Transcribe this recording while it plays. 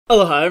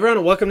Aloha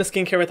everyone, welcome to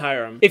Skincare with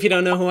Hiram. If you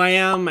don't know who I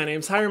am, my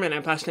name's Hiram and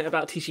I'm passionate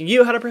about teaching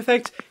you how to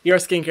perfect your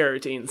skincare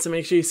routine. So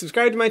make sure you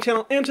subscribe to my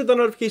channel and to the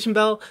notification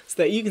bell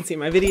so that you can see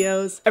my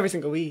videos every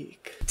single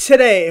week.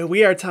 Today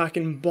we are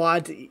talking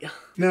body.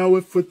 Now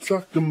if we're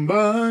talking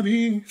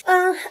body,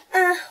 all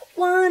I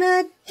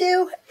wanna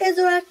do is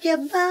rock your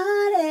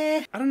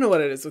body. I don't know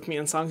what it is with me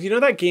and songs. You know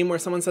that game where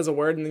someone says a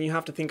word and then you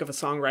have to think of a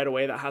song right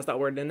away that has that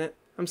word in it?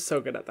 I'm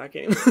so good at that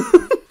game.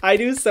 I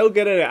do so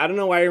good at it. I don't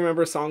know why I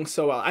remember songs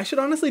so well. I should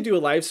honestly do a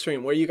live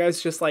stream where you guys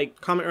just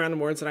like comment random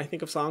words and I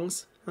think of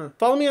songs.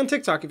 Follow me on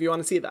TikTok if you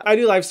want to see that. I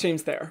do live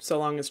streams there, so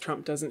long as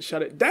Trump doesn't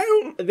shut it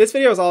down. This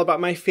video is all about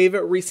my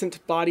favorite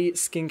recent body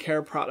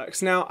skincare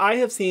products. Now, I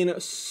have seen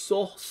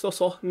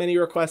so many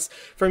requests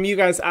from you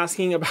guys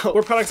asking about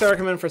what products I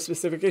recommend for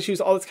specific issues,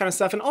 all this kind of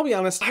stuff. And I'll be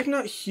honest, I'm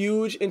not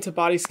huge into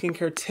body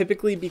skincare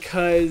typically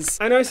because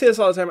I know I say this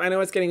all the time. I know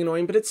it's getting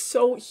annoying, but it's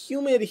so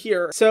humid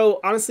here. So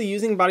honestly,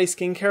 using body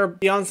skincare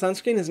beyond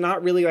sunscreen is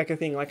not really like a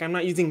thing. Like I'm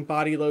not using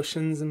body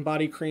lotions and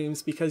body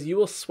creams because you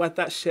will sweat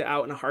that shit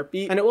out in a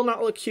heartbeat and it will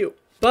not look cute.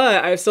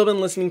 But I've still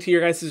been listening to your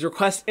guys'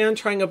 requests and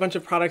trying a bunch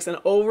of products, and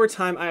over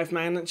time I have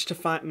managed to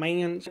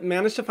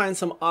find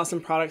some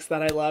awesome products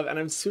that I love, and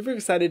I'm super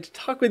excited to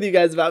talk with you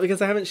guys about because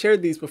I haven't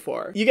shared these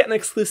before. You get an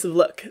exclusive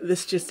look.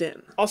 This just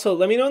in. Also,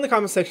 let me know in the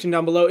comment section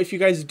down below if you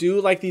guys do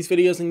like these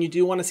videos and you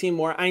do want to see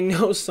more. I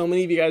know so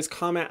many of you guys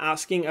comment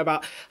asking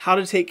about how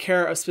to take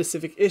care of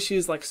specific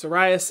issues like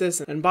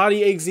psoriasis and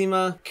body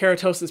eczema,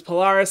 keratosis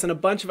pilaris, and a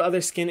bunch of other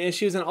skin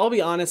issues, and I'll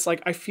be honest,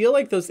 like I feel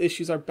like those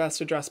issues are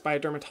best addressed by a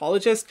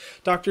dermatologist.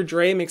 Dr.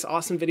 Dre makes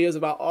awesome videos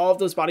about all of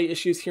those body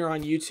issues here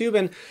on YouTube.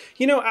 And,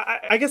 you know,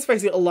 I guess if I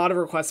see a lot of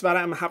requests about it,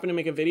 I'm happy to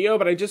make a video,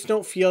 but I just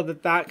don't feel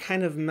that that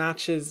kind of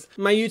matches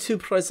my YouTube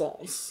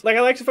presence. Like, I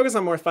like to focus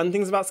on more fun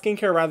things about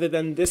skincare rather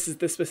than this is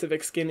the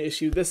specific skin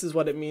issue, this is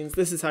what it means,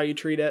 this is how you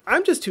treat it.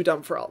 I'm just too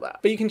dumb for all that.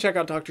 But you can check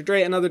out Dr.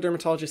 Dre and other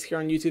dermatologists here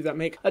on YouTube that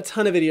make a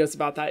ton of videos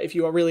about that if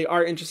you really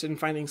are interested in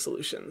finding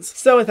solutions.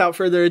 So without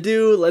further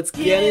ado, let's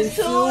get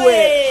into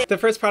it. The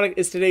first product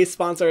is today's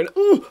sponsor, and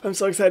ooh, I'm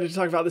so excited to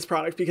talk about this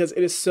product because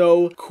it is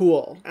so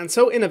cool and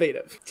so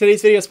innovative.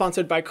 Today's video is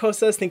sponsored by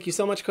Kosas. Thank you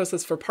so much,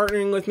 Kosas, for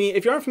partnering with me.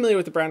 If you aren't familiar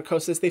with the brand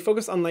Kosas, they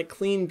focus on like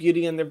clean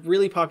beauty and they're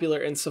really popular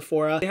in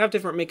Sephora. They have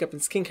different makeup and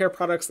skincare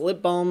products,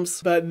 lip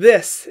balms, but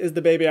this is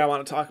the baby I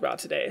want to talk about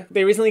today.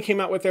 They recently came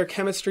out with their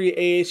Chemistry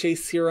AHA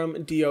Serum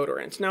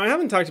Deodorant. Now, I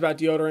haven't talked about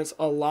deodorants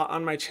a lot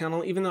on my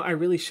channel, even though I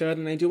really should,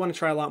 and I do want to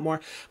try a lot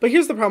more. But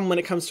here's the problem when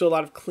it comes to a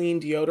lot of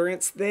clean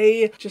deodorants.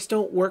 They just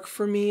don't work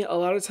for me. A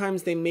lot of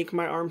times they make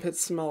my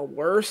armpits smell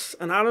worse,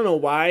 and I don't know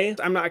why.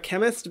 I'm not a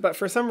chemist, but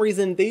for some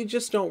reason they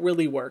just don't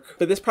really work.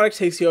 But this product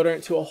takes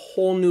deodorant to a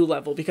whole new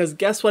level because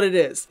guess what it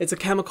is? It's a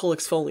chemical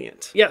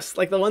exfoliant. Yes,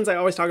 like the ones I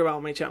always talk about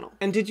on my channel.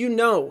 And did you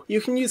know you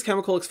can use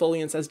chemical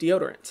exfoliants as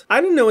deodorant?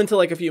 I didn't know until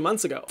like a few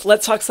months ago.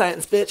 Let's talk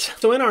science, bitch.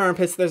 So in our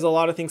armpits, there's a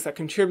lot of things that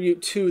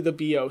contribute to the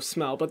BO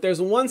smell, but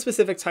there's one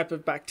specific type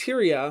of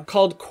bacteria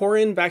called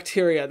coryn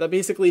bacteria that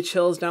basically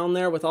chills down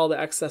there with all the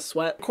excess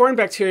sweat. Coryn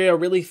bacteria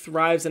really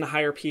thrives in a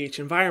higher pH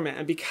environment,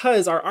 and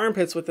because our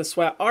armpits with the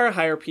sweat are a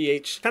higher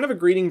pH, kind of a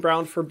greeting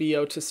ground for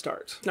BO to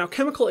start. Now,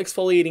 chemical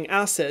exfoliating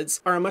acids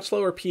are a much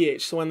lower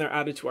pH, so when they're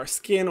added to our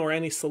skin or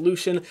any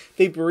solution,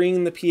 they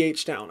bring the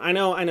pH down. I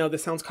know,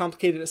 this sounds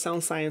complicated, it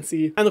sounds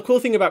sciencey. And the cool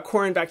thing about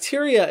coryn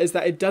bacteria is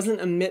that it doesn't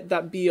emit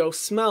that BO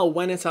smell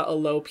when it's at a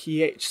low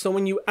pH. So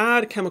when you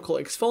add chemical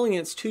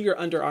exfoliants to your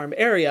underarm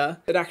area,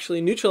 it actually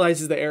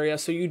neutralizes the area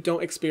so you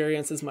don't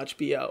experience as much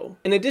BO.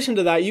 In addition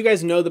to that, you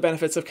guys know the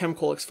benefits of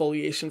chemical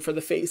exfoliation for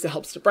the face. It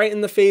helps to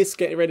brighten the face,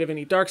 get rid of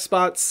any dark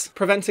spots,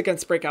 prevent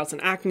against breakouts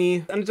and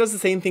acne, and it does the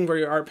same thing for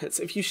your armpits.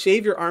 If you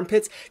shave your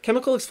armpits,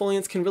 chemical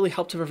exfoliants can really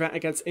help to prevent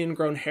against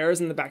ingrown hairs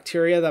and the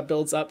bacteria that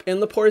builds up in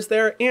the pores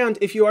there. And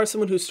if you are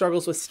someone who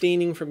struggles with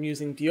staining from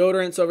using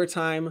deodorants over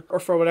time, or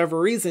for whatever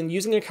reason,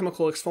 using a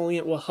chemical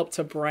exfoliant will help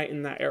to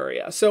brighten that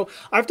area. So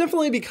I've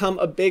definitely become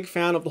a big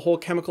fan of the whole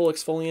chemical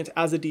exfoliant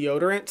as a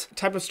deodorant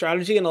type of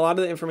strategy, and a lot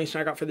of the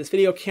information I got for this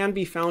video can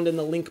be found in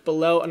the link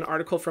below, an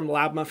article from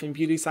Lab Muffin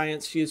Beauty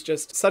Science. She is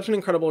just such an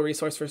incredible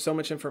resource for so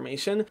much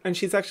information, and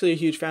she's actually a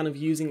huge fan of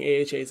using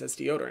AHAs as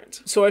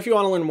deodorant. So if you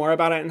want to learn more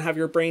about it and have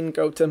your brain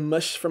go to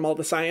mush from all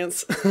the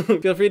science,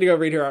 feel free to go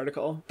read her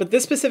article. But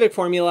this specific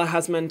formula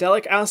has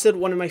mandelic acid,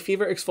 one of my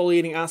favorite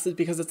exfoliating acids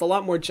because it's a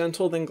lot more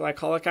gentle than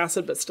glycolic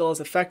acid, but still as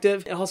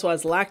effective. It also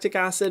has lactic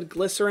acid,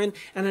 glycerin,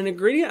 and an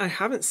ingredient I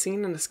haven't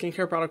seen in a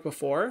skincare product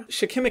before,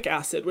 shikimic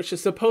acid, which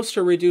is supposed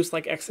to reduce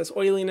like excess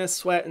oiliness,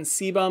 sweat, and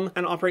sebum,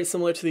 and operate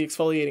similar to the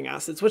exfoliating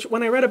acids, which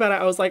when I read about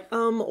it, I was like,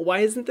 why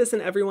isn't this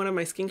in every one of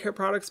my skincare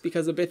products?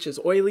 Because a bitch is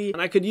oily,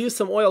 and I could use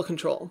some oil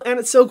control. And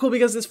it's so cool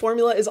because this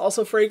formula is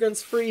also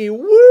fragrance free.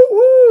 Woo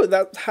woo!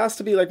 That has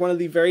to be like one of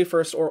the very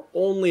first or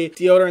only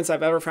deodorants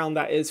I've ever found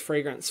that is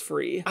fragrance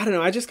free. I don't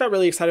know, I just got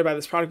really excited by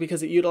this product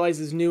because it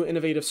utilizes new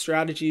innovative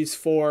strategies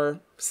for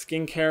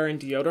skincare and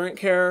deodorant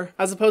care,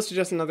 as opposed to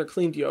just another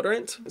clean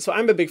deodorant. So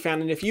I'm a big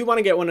fan, and if you want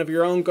to get one of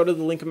your own, go to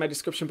the link in my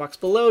description box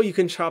below. You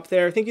can shop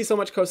there. Thank you so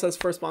much, Kosas,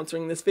 for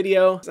sponsoring this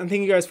video, and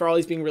thank you guys for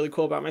always being really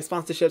cool about my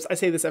sponsorships. I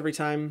say this every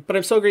time, but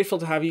I'm so grateful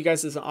to have you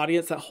guys as an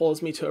audience that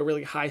holds me to a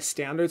really high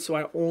standard, so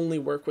I only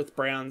work with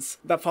brands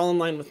that fall in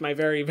line with my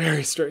very,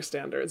 very strict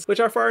standards, which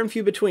are far and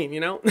few between, you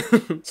know?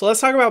 So let's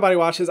talk about body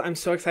washes. I'm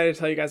so excited to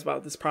tell you guys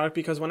about this product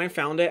because when I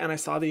found it and I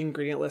saw the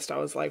ingredient list, I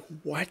was like,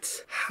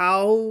 what?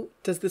 How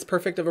does this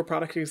perfect of a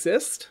product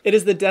exist? It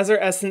is the Desert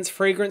Essence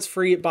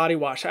fragrance-free body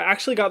wash. I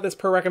actually got this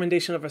per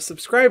recommendation of a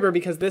subscriber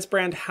because this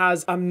brand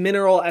has a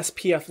mineral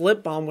SPF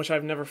lip balm, which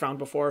I've never found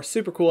before.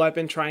 Super cool. I've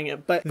been trying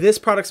it, but this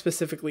product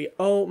specifically,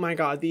 oh my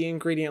God, the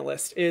ingredient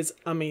list is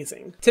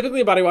amazing.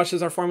 Typically body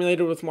washes are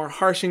formulated with more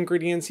harsh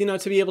ingredients, you know,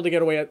 to be able to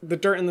get away at the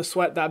dirt and the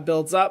sweat that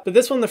builds up. But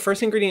this one, the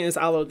first ingredient is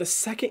aloe. The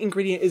second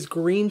ingredient is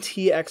green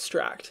tea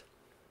extract.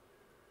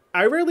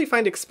 I rarely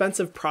find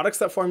expensive products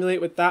that formulate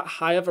with that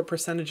high of a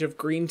percentage of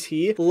green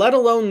tea, let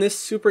alone this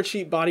super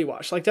cheap body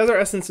wash. Like Desert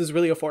Essence is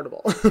really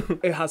affordable.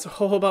 It has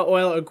jojoba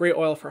oil, a great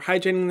oil for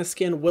hydrating the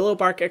skin, willow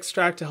bark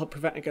extract to help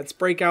prevent against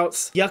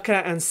breakouts, yucca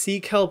and sea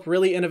kelp,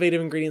 really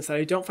innovative ingredients that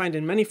I don't find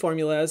in many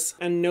formulas,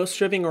 and no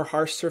stripping or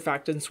harsh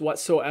surfactants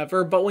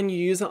whatsoever. But when you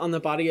use it on the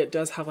body, it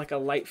does have like a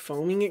light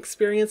foaming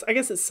experience. I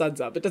guess it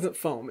suds up. It doesn't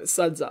foam, it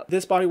suds up.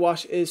 This body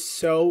wash is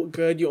so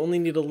good. You only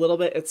need a little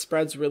bit. It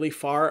spreads really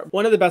far.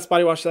 One of the best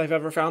body washes I've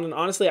ever found, and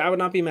honestly I would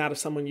not be mad if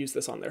someone used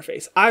this on their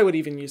face. I would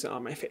even use it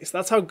on my face.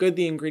 That's how good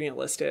the ingredient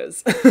list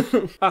is.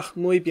 Ah,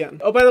 muy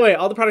bien. Oh, by the way,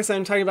 all the products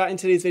I'm talking about in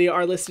today's video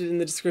are listed in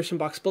the description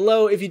box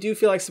below. If you do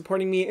feel like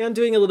supporting me and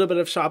doing a little bit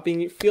of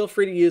shopping, feel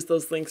free to use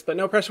those links, but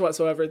no pressure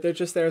whatsoever. They're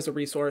just there as a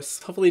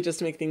resource, hopefully just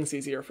to make things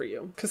easier for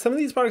you, because some of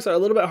these products are a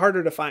little bit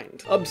harder to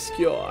find.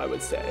 Obscure, I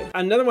would say.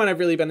 Another one I've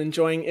really been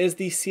enjoying is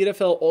the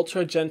Cetaphil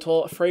Ultra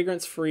Gentle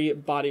Fragrance-Free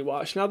Body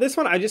Wash. Now this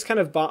one I just kind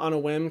of bought on a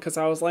whim because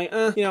I was like,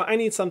 you know, I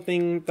need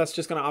something that's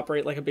just going to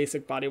operate like a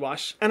basic body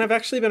wash. And I've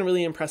actually been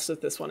really impressed with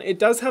this one. It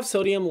does have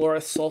sodium lauryl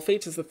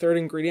sulfate as the third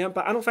ingredient,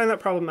 but I don't find that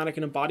problematic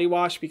in a body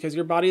wash because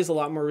your body is a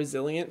lot more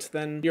resilient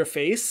than your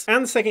face.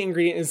 And the second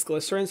ingredient is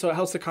glycerin, so it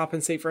helps to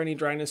compensate for any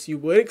dryness you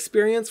would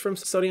experience from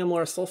sodium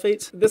lauryl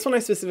sulfate. This one I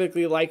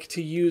specifically like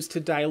to use to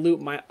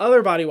dilute my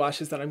other body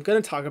washes that I'm going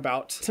to talk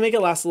about to make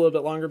it last a little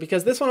bit longer,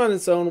 because this one on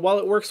its own, while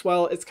it works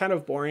well, it's kind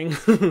of boring.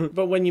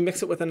 But when you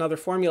mix it with another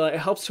formula, it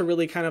helps to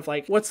really kind of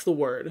like, what's the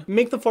word?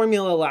 Make the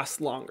formula last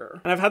longer.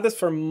 And I've had this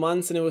for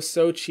months and it was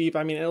so cheap.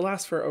 I mean, it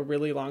lasts for a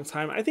really long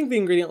time. I think the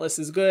ingredient list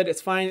is good.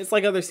 It's fine. It's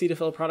like other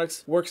Cetaphil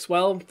products. Works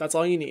well. That's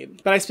all you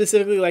need. But I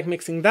specifically like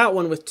mixing that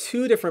one with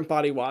two different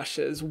body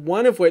washes,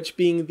 one of which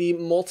being the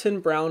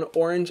Molton Brown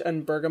Orange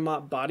and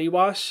Bergamot Body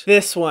Wash.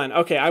 This one,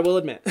 okay, I will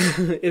admit,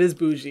 it is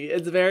bougie.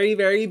 It's very,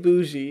 very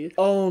bougie.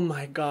 Oh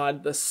my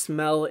God, the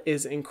smell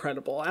is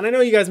incredible. And I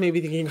know you guys may be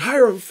thinking,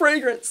 Hiram,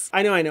 fragrance.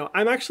 I know.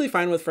 I'm actually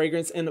fine with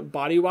fragrance in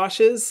body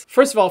washes.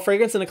 First of all,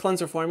 fragrance in a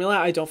cleanser formula,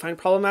 I don't find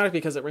problematic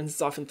because it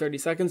rinses off in 30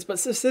 seconds, but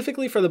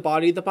specifically for the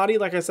body,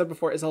 like I said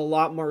before, is a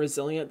lot more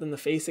resilient than the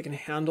face. It can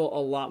handle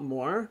a lot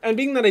more. And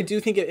being that I do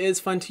think it is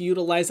fun to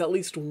utilize at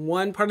least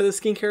one part of the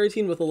skincare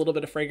routine with a little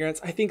bit of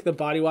fragrance, I think the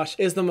body wash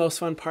is the most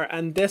fun part.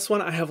 And this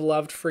one I have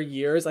loved for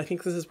years. I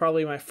think this is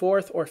probably my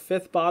 4th or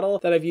 5th bottle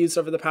that I've used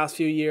over the past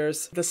few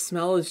years. The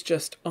smell is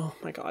just, oh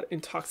my God,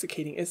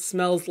 intoxicating. It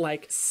smells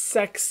like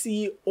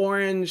sexy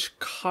orange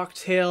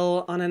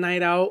cocktail on a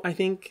night out, I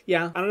think.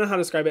 Yeah, I don't know how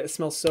to describe it. It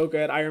smells so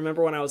good. I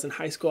remember when I was in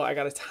high school, I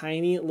got a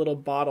tiny little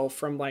bottle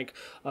from like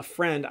a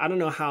friend. I don't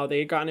know how. They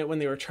had gotten it when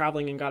they were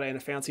traveling and got it in a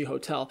fancy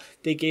hotel.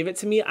 They gave it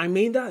to me. I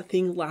made that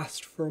thing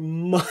last for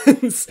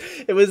months.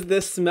 It was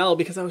this smell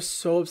because I was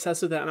so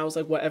obsessed with it. And I was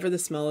like, whatever the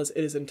smell is,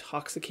 it is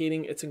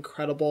intoxicating. It's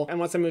incredible. And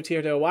once I moved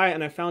here to Hawaii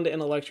and I found it in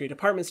a luxury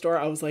department store,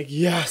 I was like,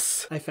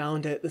 yes, I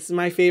found it. This is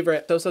my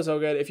favorite. So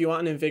good if you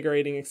want an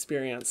invigorating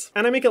experience.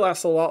 And I make it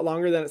last a lot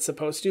longer than it's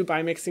supposed to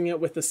by mixing it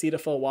with the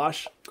Cetaphil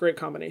wash. Great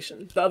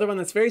combination. The other one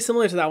that's very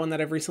similar to that one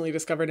that I've recently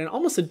discovered and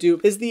almost a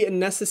dupe is the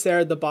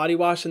Necessaire, the body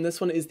wash. And this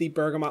one is the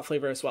bergamot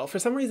flavor as well. For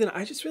some reason,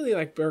 I just really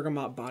like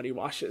bergamot body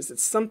washes.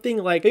 It's something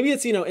like, maybe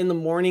it's, you know, in the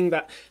morning,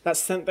 that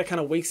scent that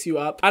kind of wakes you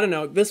up. I don't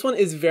know. This one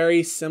is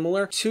very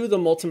similar to the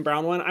Molton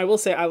Brown one. I will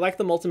say I like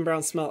the Molton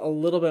Brown smell a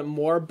little bit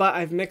more, but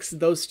I've mixed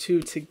those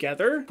two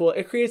together. Well,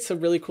 it creates a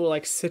really cool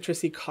like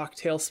citrusy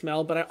cocktail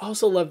smell, but I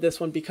also love this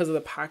one because of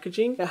the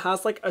packaging. It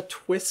has like a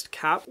twist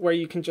cap where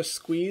you can just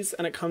squeeze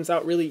and it comes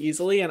out really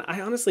easily. And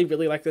I honestly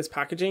really like this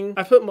packaging.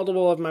 I put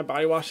multiple of my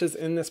body washes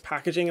in this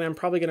packaging and I'm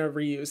probably going to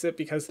reuse it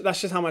because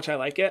that's just how much I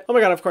like it. Oh my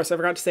God, of course, I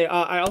forgot to say,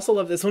 I also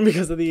love this one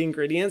because of the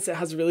ingredients. It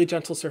has really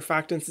gentle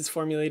surfactants. It's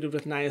formulated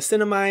with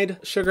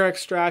niacinamide, sugar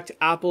extract,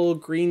 apple,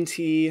 green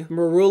tea,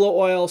 marula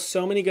oil,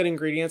 so many good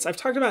ingredients. I've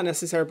talked about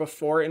Necessaire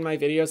before in my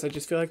videos. I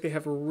just feel like they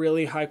have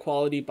really high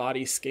quality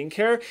body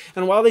skincare.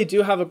 And while they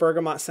do have a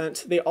bergamot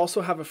scent, they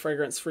also have a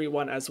fragrance-free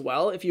one as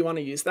well if you want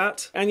to use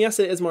that. And yes,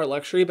 it is more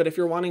luxury, but if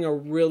you're wanting a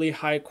really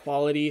high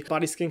quality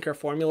body skincare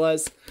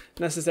formulas,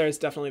 Necessaire is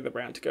definitely the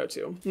brand to go to.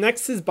 to.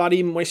 Next is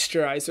body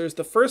moisturizers.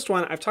 The first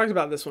one, I've talked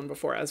about this one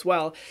before as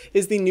well,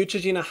 is the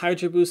Neutrogena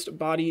Hydro Boost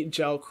Body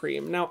Gel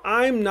Cream. Now,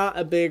 I'm not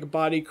a big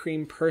body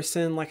cream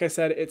person. Like I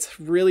said, it's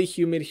really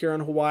humid here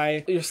in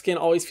Hawaii. Your skin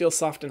always feels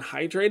soft and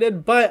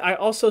hydrated, but I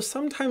also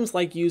sometimes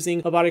like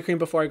using a body cream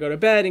before I go to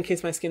bed in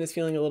case my skin is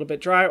feeling a little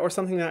bit dry, or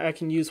something that I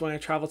can use when I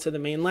travel to the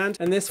mainland.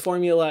 And this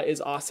formula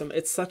is awesome.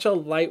 It's such a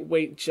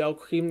lightweight gel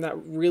cream that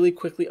really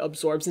quickly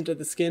absorbs into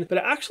the skin, but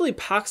it actually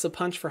packs a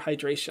punch for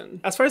hydration.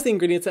 As far as the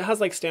ingredients, it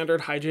has like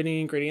standard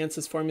hydrating ingredients.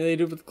 It's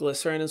formulated with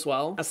glycerin as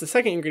well as the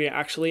second ingredient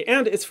actually,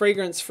 and it's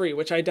fragrance free,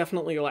 which I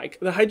definitely like.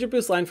 The Hydro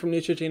Boost line from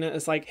Neutrogena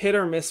is like hit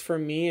or miss for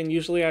me, and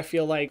usually I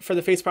feel like for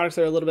the face products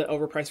they're a little bit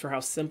overpriced for how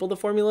simple the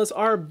formulas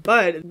are,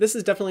 but this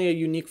is definitely a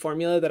unique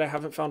formula that I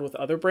haven't found with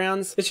other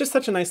brands. It's just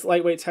such a nice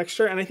lightweight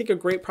texture, and I think a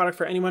great product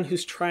for anyone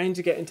who's trying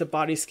to get into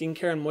body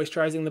skincare and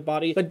moisturizing the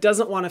body, but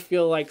doesn't want to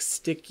feel like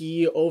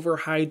sticky,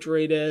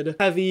 overhydrated,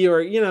 heavy,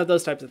 or you know,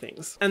 those types of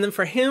things. And then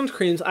for hand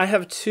creams, I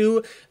have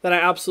two that I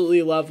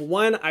absolutely love.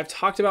 One I've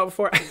talked about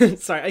before.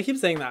 Sorry, I keep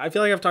saying that. I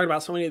feel like I've talked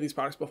about so many of these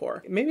products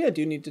before. Maybe I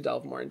do need to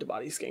delve more into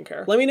body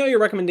skincare. Let me know your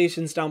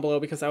recommendations down below,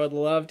 because I would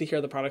love to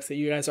hear the products that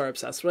you guys are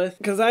obsessed with,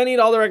 because I need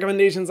all the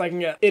recommendations I can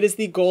get. It is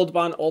the Gold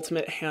Bond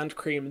Ultimate Hand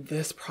Cream.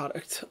 This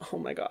product, oh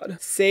my god,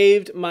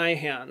 saved my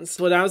hands.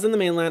 When I was in the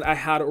mainland, I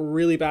had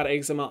really bad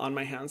eczema on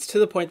my hands, to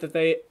the point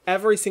that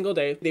every single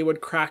day they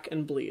would crack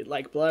and bleed,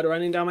 like blood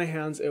running down my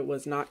hands. It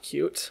was not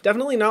cute.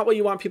 Definitely not what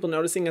you want people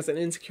noticing as an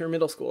insecure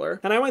middle schooler.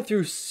 And I went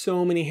through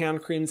so many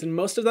hand creams, and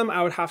most of them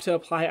I would have to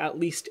apply at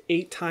least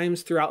 8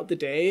 times throughout the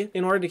day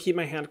in order to keep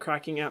my hand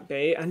cracking at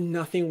bay, and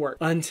nothing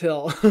worked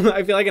until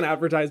I feel like an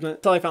advertisement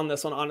until I found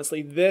this one.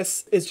 Honestly,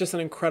 this is just an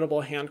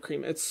incredible hand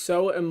cream. It's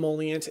so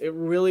emollient. It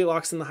really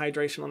locks in the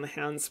hydration on the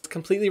hands. It's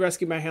completely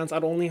rescued my hands.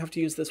 I'd only have to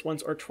use this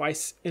once or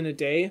twice in a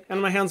day,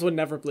 and my hands would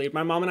never bleed.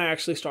 My mom and I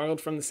actually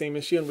struggled from the same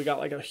issue, and we got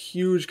like a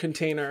huge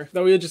container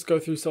that we would just go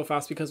through so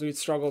fast because we'd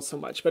struggled so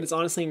much. But it's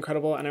honestly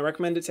incredible, and I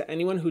recommend it to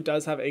anyone who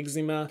does have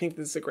eczema. I think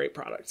this is a great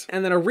product.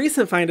 And then a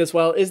recent find as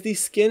well is the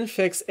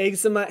SkinFix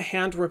Eczema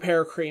Hand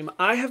Repair Cream.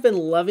 I have been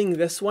loving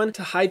this one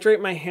to hydrate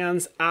my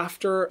hands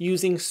after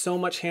using so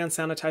much hand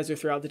sanitizer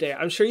throughout the day.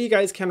 I'm sure you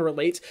guys can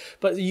relate,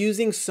 but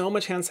using so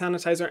much hand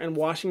sanitizer and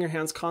washing your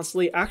hands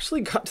constantly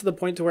actually got to the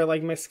point to where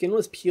like my skin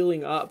was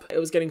peeling up. It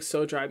was getting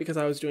so dry because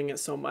I was doing it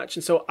so much.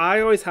 And so I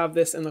always have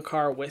this in the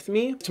car with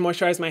me to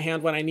moisturize my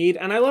hand when I need.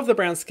 And I love the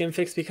brand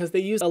SkinFix because they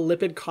use a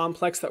lipid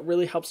complex that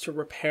really helps to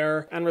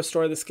repair and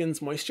restore the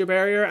skin's moisture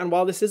barrier. And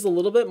while this is a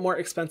little bit more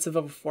expensive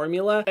of a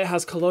formula, it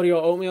has colloidal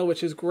oatmeal,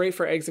 which is great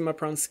for eczema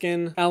prone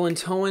skin,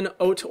 allantoin,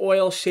 oat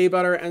oil, shea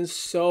butter, and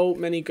so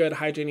many good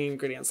hygiene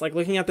ingredients. Like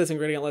looking at this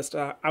ingredient list,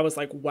 I was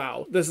like,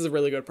 wow, this is a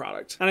really good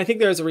product. And I think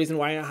there's a reason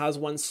why it has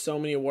won so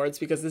many awards,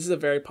 because this is a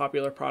very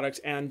popular product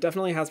and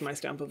definitely has my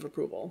stamp of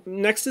approval.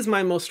 Next is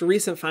my most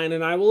recent find,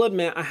 and I will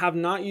admit I have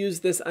not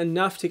used this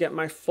enough to get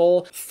my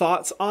full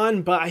thoughts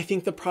on, but I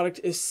think the product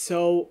is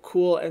so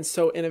cool and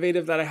so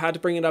innovative that I had to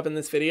bring it up in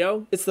this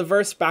video. It's the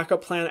Verse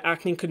Backup Plan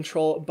Acne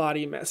Control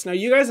Body Mist. Now,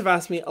 you guys have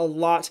asked me a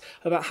lot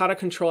about how to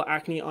control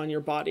acne on your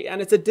body,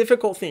 and it's a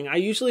difficult thing. I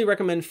usually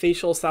recommend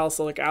facial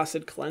salicylic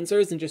acid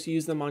cleansers and just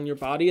use them on your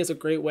body as a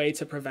great way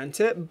to prevent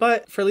it,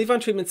 but for leave-on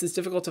treatments, it's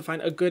difficult to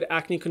find a good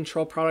acne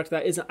control product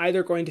that isn't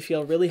either going to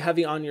feel really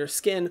heavy on your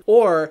skin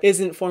or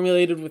isn't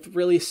formulated with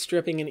really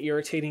stripping and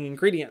irritating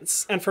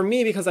ingredients. And for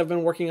me, because I've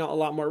been working out a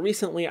lot more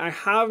recently, I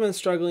have been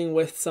struggling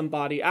with some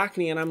body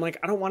acne, and I'm like,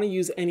 I don't want to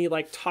use any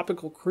like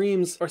topical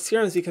creams or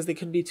serums because they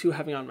could be too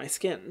heavy on my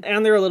skin,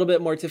 and they're a little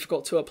bit more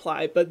difficult to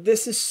apply. But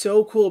this is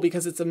so cool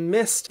because it's a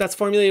mist that's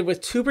formulated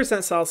with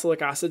 2%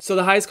 salicylic acid, so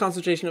the highest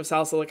concentration of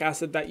salicylic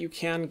acid that you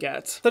can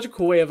get. Such a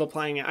cool way of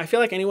applying it. I feel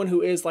like anyone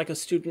who is like a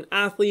student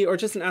athlete or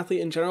just an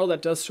athlete in general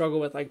that does struggle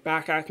with like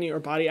back acne or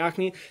body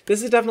acne,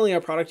 this is definitely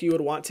a product you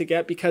would want to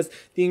get because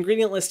the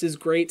ingredient list is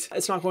great.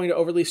 It's not going to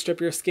overly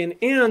strip your skin,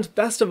 and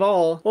best of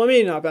all, well,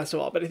 maybe not best of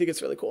all, but I think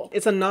it's really cool,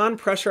 it's a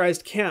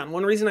non-pressurized can.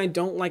 One reason I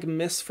don't like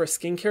mists for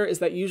skincare is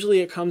that usually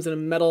it comes in a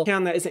metal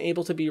can that isn't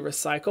able to be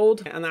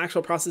recycled, and the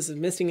actual process of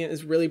misting it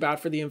is really bad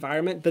for the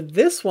environment. But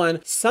this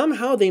one,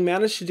 somehow they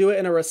managed to do it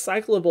in a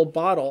recyclable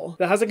bottle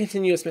that has a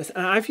continuous mist,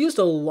 and I've used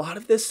a lot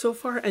of this so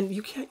far, and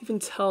you can't even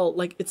tell,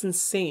 like, it's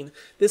insane.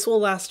 This will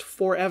last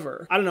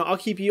forever. I don't know, I'll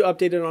keep you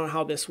updated on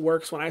how this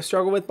works when I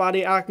struggle with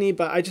body acne,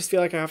 but I just feel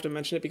like I have to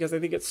mention it because I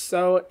think it's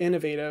so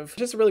innovative.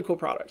 Just a really cool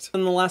product.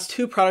 And the last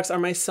two products are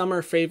my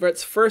summer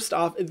favorites. First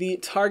off, the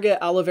Target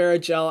Aloe Vera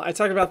Gel. I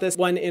talked about this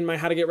one in my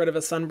how to get rid of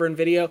a sunburn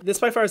video. This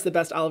by far is the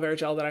best aloe vera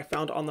gel that I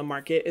found on the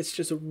market. It's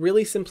just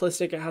really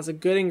simplistic. It has a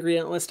good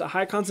ingredient list, a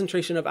high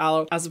concentration of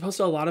aloe, as opposed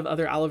to a lot of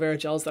other aloe vera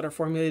gels that are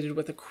formulated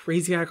with a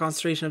crazy high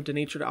concentration of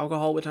denatured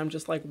alcohol, which I'm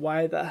just like,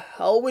 why the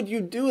hell would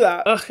you do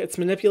that? Ugh, it's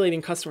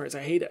manipulating customers.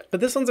 I hate it. But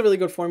this one's a really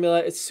good formula.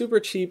 It's super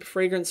cheap,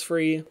 fragrance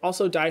free,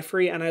 also dye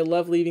free, and I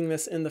love leaving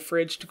this in the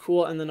fridge to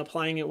cool and then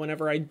applying it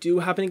whenever I do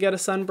happen to get a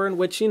sunburn,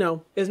 which, you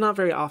know, is not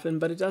very often,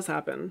 but it does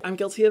happen. I'm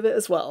guilty of it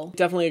as well.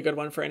 Definitely a good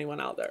one for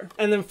anyone out there.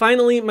 And then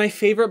finally, my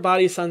favorite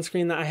body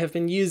sunscreen that I have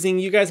been using.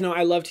 You guys know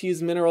I love to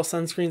use mineral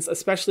sunscreens,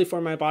 especially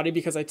for my body body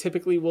because I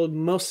typically will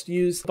most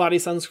use body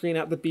sunscreen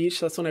at the beach.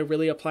 That's when I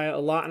really apply it a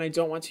lot, and I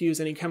don't want to use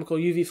any chemical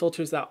UV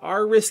filters that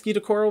are risky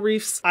to coral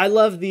reefs. I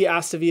love the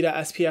Astivita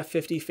SPF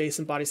 50 face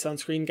and body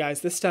sunscreen,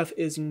 guys. This stuff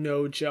is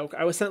no joke.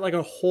 I was sent like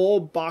a whole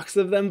box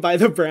of them by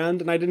the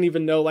brand, and I didn't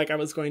even know like I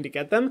was going to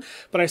get them,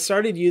 but I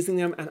started using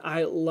them and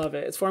I love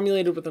it. It's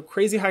formulated with a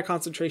crazy high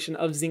concentration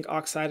of zinc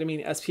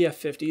oxidamine SPF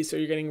 50, so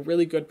you're getting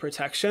really good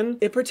protection.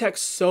 It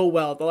protects so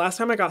well. The last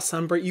time I got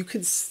sunburnt, you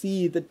could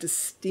see the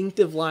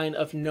distinctive line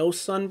of no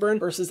sunburn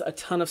versus a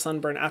ton of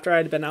sunburn after I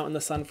had been out in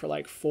the sun for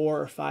like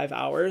 4 or 5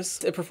 hours.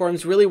 It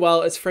performs really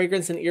well. It's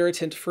fragrance and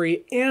irritant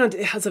free, and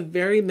it has a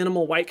very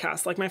minimal white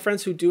cast. Like my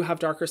friends who do have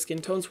darker skin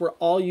tones were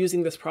all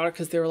using this product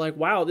because they were like,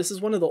 wow, this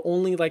is one of the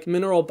only like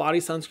mineral body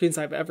sunscreens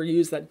I've ever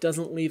used that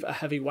doesn't leave a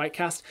heavy white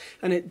cast,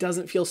 and it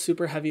doesn't feel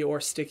super heavy or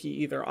sticky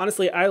either.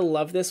 Honestly, I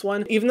love this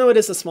one. Even though it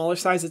is a smaller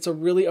size, it's a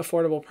really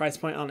affordable price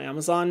point on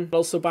Amazon.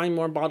 Also, buying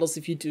more bottles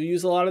if you do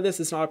use a lot of this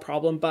is not a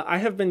problem, but I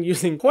have been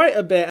using quite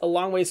a bit. A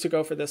long ways to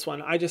go for this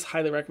one. I just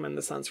highly recommend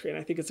the sunscreen.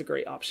 I think it's a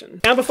great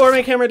option. And before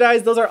my camera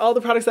dies, those are all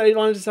the products that I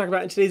wanted to talk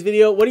about in today's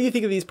video. What do you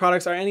think of these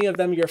products? Are any of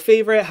them your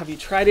favorite? Have you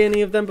tried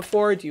any of them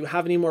before? Do you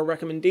have any more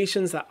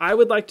recommendations that I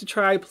would like to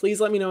try?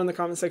 Please let me know in the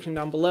comment section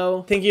down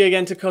below. Thank you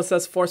again to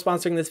Kosas for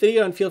sponsoring this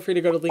video, and feel free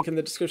to go to the link in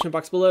the description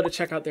box below to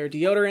check out their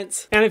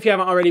deodorants. And if you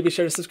haven't already, be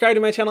sure to subscribe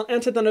to my channel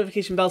and hit the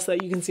notification bell so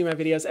that you can see my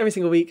videos every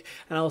single week,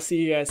 and I'll see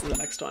you guys in the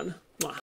next one.